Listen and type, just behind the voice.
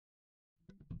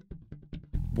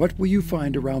What will you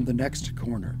find around the next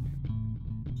corner?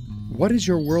 What is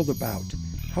your world about?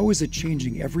 How is it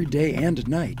changing every day and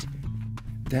night?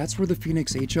 That's where the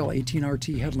Fenix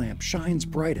HL18RT headlamp shines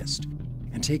brightest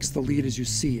and takes the lead as you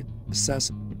see it, assess,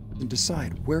 and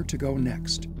decide where to go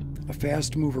next. A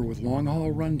fast mover with long-haul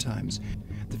run times,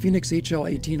 the Fenix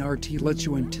HL18RT lets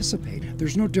you anticipate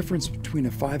there's no difference between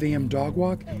a 5 a.m. dog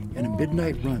walk and a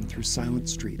midnight run through silent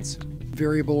streets.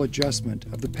 Variable adjustment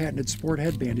of the patented sport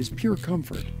headband is pure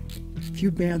comfort. Few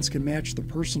bands can match the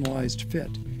personalized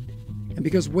fit. And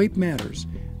because weight matters,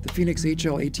 the Fenix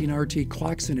HL18RT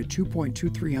clocks in at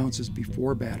 2.23 ounces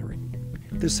before battery.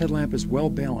 This headlamp is well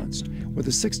balanced with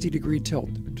a 60-degree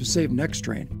tilt to save neck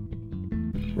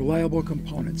strain. Reliable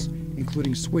components,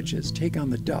 including switches, take on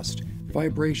the dust,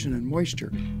 vibration, and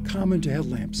moisture common to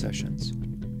headlamp sessions.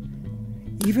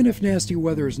 Even if nasty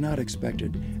weather is not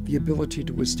expected, the ability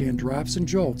to withstand drops and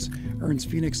jolts earns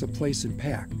Fenix a place in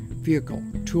pack, vehicle,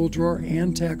 tool drawer,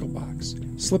 and tackle box.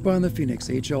 Slip on the Fenix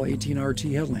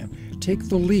HL18RT headlamp. Take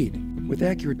the lead with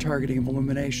accurate targeting of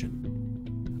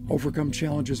illumination. Overcome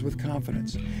challenges with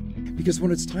confidence. Because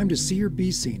when it's time to see or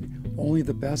be seen, only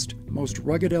the best, most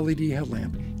rugged LED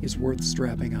headlamp is worth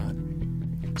strapping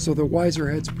on. So the wiser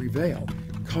heads prevail,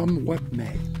 come what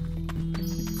may.